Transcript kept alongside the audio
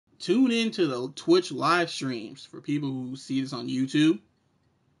tune into the Twitch live streams. For people who see this on YouTube,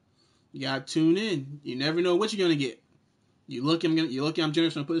 you gotta tune in. You never know what you're gonna get. You're lucky I'm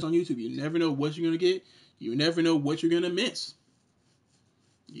generous to put this on YouTube. You never know what you're gonna get. You never know what you're gonna miss.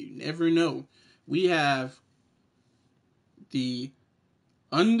 You never know. We have the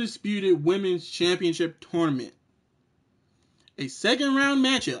Undisputed Women's Championship Tournament. A second round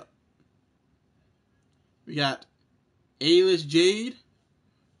matchup. We got A-list Jade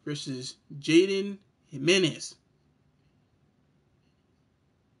versus Jayden Jimenez.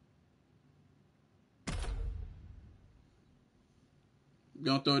 I'm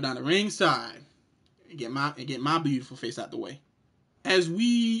gonna throw it down the ringside and get my beautiful face out the way. As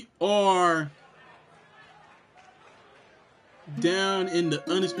we are down in the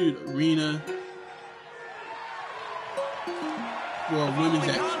Undisputed Arena for a women's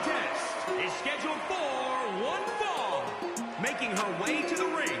action. The contest is scheduled for one fall, making her way to the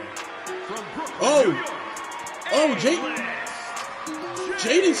ring from Brooklyn, New York.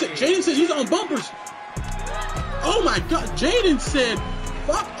 Jaden said he's on bumpers. Oh my God, Jaden said,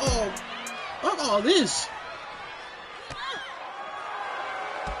 fuck all this.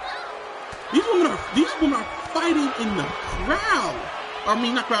 These women are fighting in the crowd. I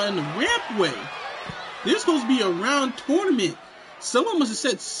mean, not crowd, in the rampway. This is supposed to be a round tournament. Someone must have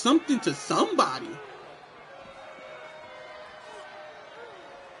said something to somebody.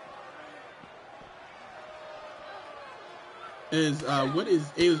 As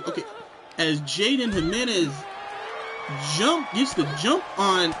Jayden Jimenez gets the jump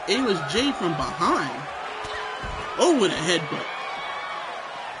on A-list Jade from behind. Oh, with a headbutt.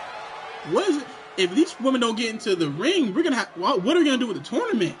 What is it? If these women don't get into the ring, we're gonna have. What are we gonna do with the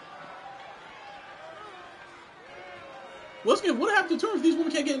tournament? What happened to the tournament if these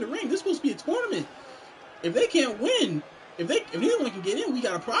women can't get in the ring? This is supposed to be a tournament. If they can't win, if neither one can get in, we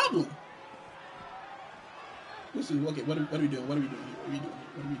got a problem. Let's see. Okay, what are we doing? What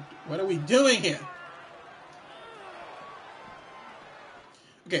are we doing here?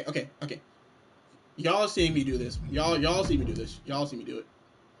 Okay. Y'all seeing me do this. Y'all see me do this. Y'all see me do it.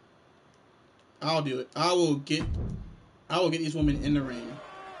 I'll do it. I will get these women in the ring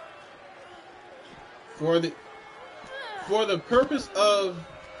for the purpose of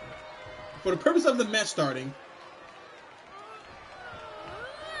the match starting.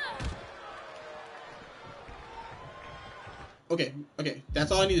 Okay.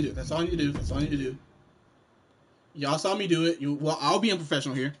 That's all I need to do. Y'all saw me do it. Well, I'll be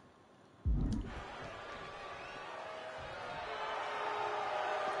unprofessional here.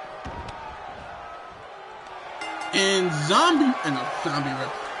 And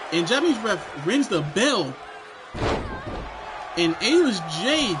Japanese ref rings the bell. And A-list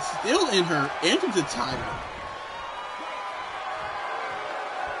Jade still in her entrance attire.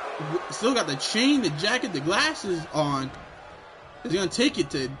 Still got the chain, the jacket, the glasses on. Is gonna take it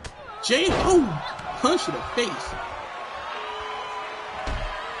to Jade. Oh, punch to the face.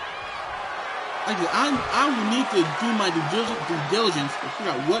 I will need to do my due diligence to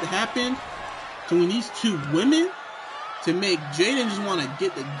figure out what happened between these two women to make Jaden just want to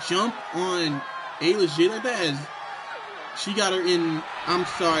get the jump on A-list Jade like that. As she got her in, I'm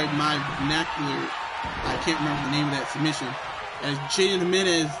sorry, my vernacular, I can't remember the name of that submission. As Jayden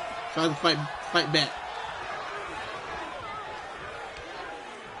Jimenez tries to fight back.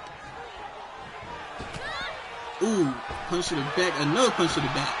 Ooh, punch to the back, another punch to the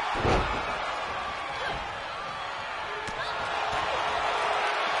back.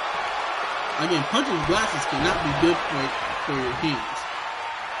 Again, punching glasses cannot be good for your hands.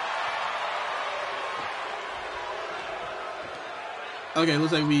 Okay,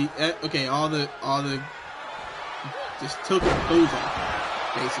 looks like all the just took her clothes off,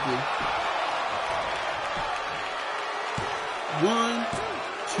 basically. 1,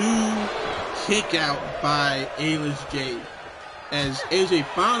 2, kick out by A-list Jade. As AJ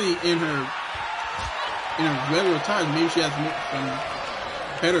finally in her regular attire, maybe she has some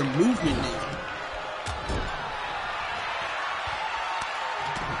better movement now.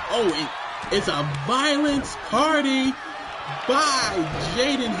 Oh, it's a violence party by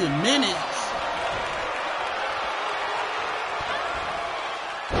Jayden Jimenez.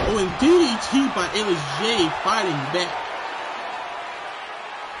 Oh, and DDT by A-list Jade fighting back.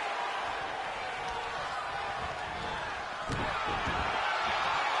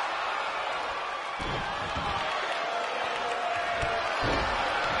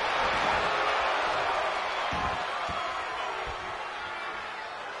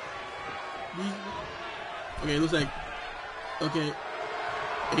 Okay, it looks like,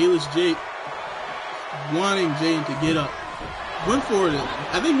 A-list Jade wanting Jayden to get up. went for it.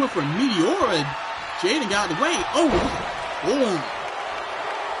 I think he went for a Meteor, and Jayden got the way. Oh, boom.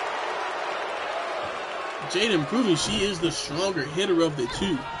 Jade proving she is the stronger hitter of the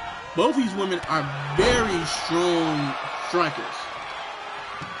two. Both these women are very strong strikers.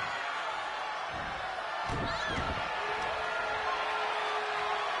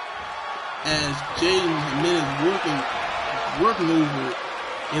 As Jaden and Jimenez working over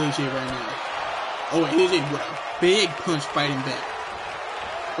AJ right now. Oh, AJ with a big punch fighting back.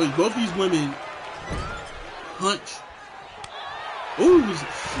 Wait, both these women punch. Ooh,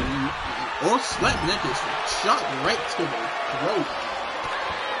 or slap neck is shot right to the throat.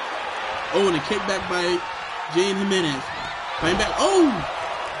 Oh, and a kickback by Jade Jimenez. Fighting back. Oh!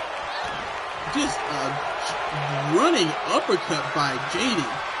 Just a running uppercut by Jade.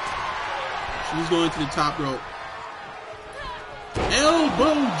 She's going to the top rope.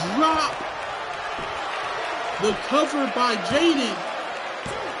 Elbow drop. The cover by Jaden.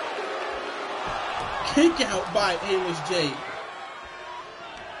 Kick out by Jade.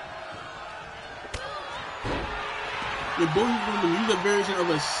 The both of them use a version of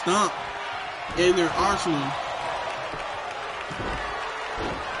a stomp in their arsenal.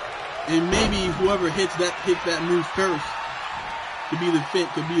 And maybe whoever hits that move first could be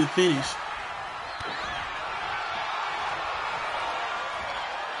the finish.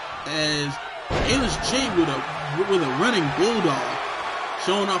 As Jade with a running bulldog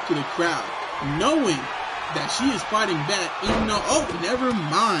showing off to the crowd, knowing that she is fighting back, even though, oh, never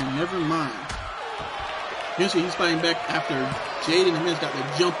mind. Eventually he's fighting back after Jade and Jimenez got the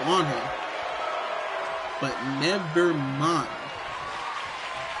jump on her. But never mind.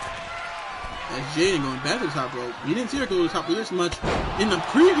 As Jayden going back to the top rope. We didn't see her go to the top rope this much in the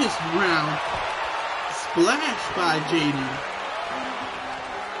previous round. Splash by Jayden.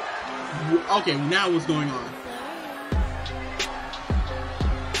 Okay, now what's going on?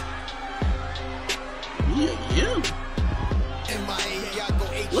 Mia Yim?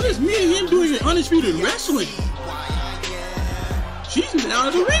 What is Mia Yim doing in Undisputed Wrestling? She's now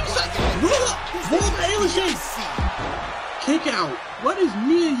at the ringside. Roll up AJ. Kick out. What is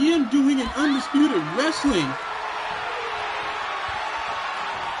Mia Yim doing in Undisputed Wrestling?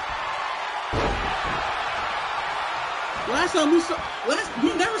 Last time we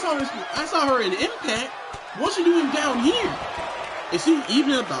never saw this. I saw her in Impact. What's she doing down here? Is she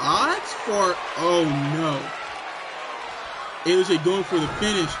even at the odds for? Oh no. AJ going for the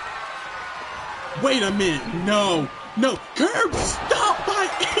finish. Wait a minute. No. Curb stop by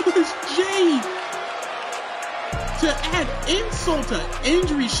Jade. To add insult to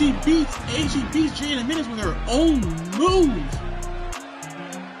injury, she beats Jade in a minute with her own moves.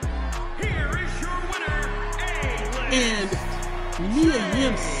 Here is your winner, And Mia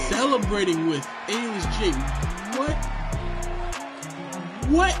Yim celebrating with Jade.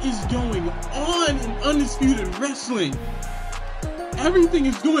 What is going on in Undisputed Wrestling? Everything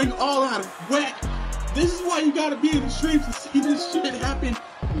is going all out of whack. This is why you gotta be in the streams to see this shit happen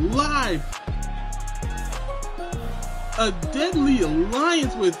live. A deadly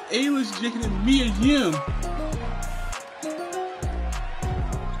alliance with Jade and Mia Yim.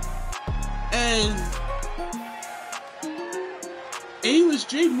 As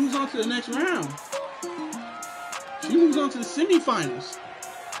Jade moves on to the next round. She moves on to the semifinals.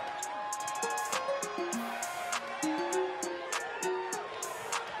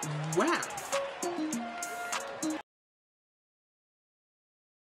 Wow.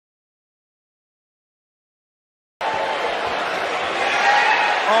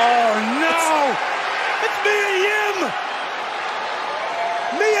 Oh no! It's Mia Yim!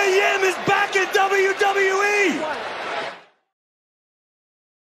 Mia Yim is back in WWE!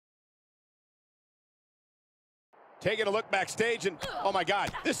 Taking a look backstage and, oh my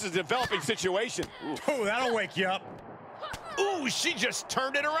God, this is a developing situation. Oh, that'll wake you up. Ooh, she just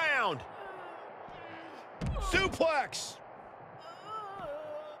turned it around. Suplex.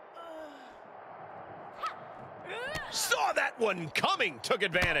 Saw that one coming, took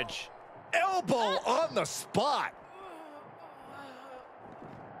advantage. Elbow on the spot.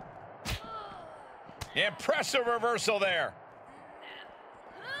 Impressive reversal there.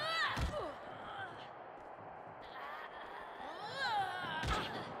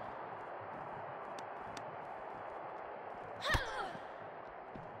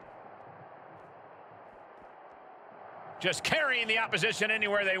 Just carrying the opposition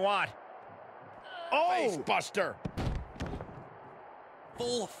anywhere they want. Oh! Face buster.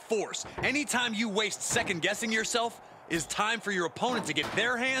 Full force. Anytime you waste second-guessing yourself, is time for your opponent to get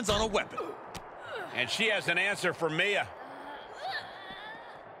their hands on a weapon. And she has an answer for Mia.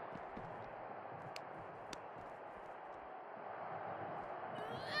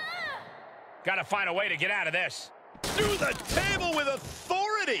 Got to find a way to get out of this. Through the table with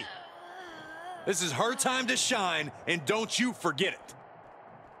authority. This is her time to shine, and don't you forget it.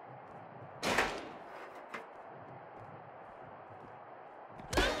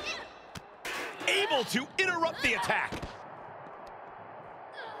 Able to interrupt the attack.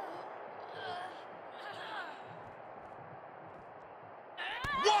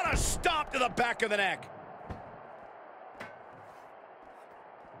 What a stop to the back of the neck.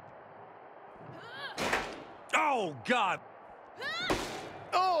 Oh, God.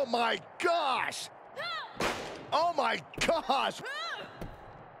 Oh, my gosh. Oh, my gosh.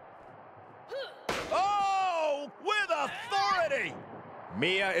 Oh, with authority.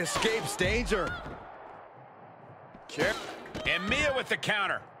 Mia escapes danger. And Mia with the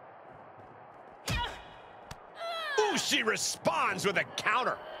counter. Ooh, she responds with a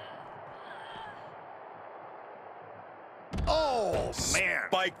counter. Oh, man.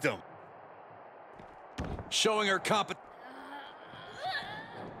 Spiked him. Showing her competence.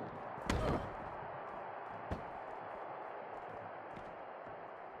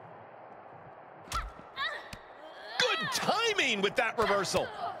 Good timing with that reversal.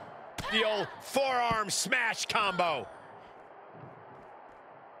 The old forearm smash combo.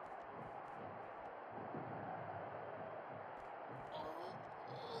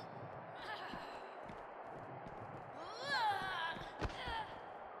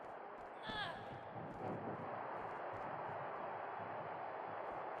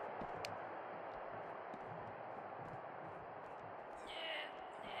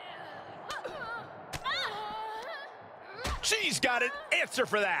 She's got an answer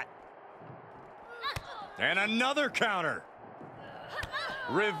for that. And another counter.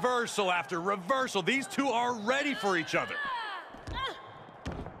 Reversal after reversal. These two are ready for each other.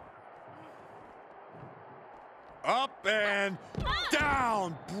 Up and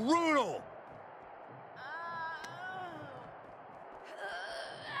down. Brutal.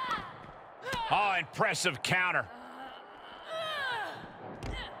 Oh, impressive counter.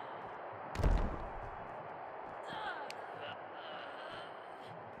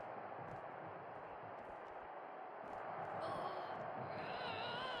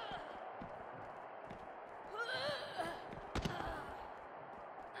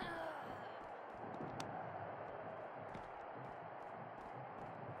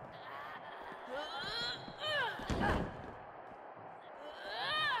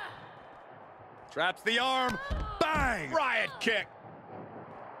 Traps the arm. Bang! Riot kick.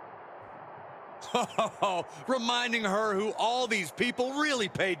 Reminding her who all these people really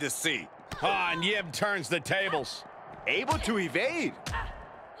paid to see. Oh, and Yim turns the tables. Able to evade.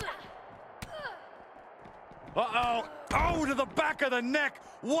 Uh-oh. Oh, to the back of the neck.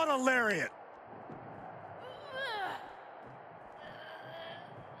 What a lariat.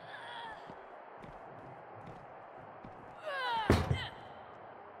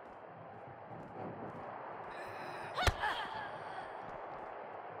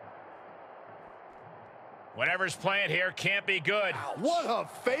 Whatever's playing here can't be good. What a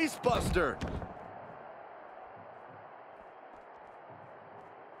face buster.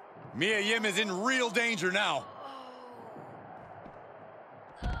 Mia Yim is in real danger now.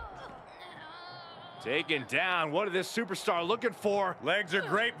 Taken down. What is this superstar looking for? Legs are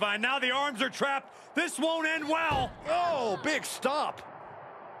grapevine. Now the arms are trapped. This won't end well. Oh, big stop.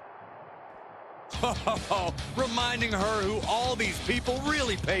 Reminding her who all these people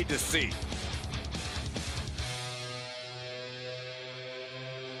really paid to see.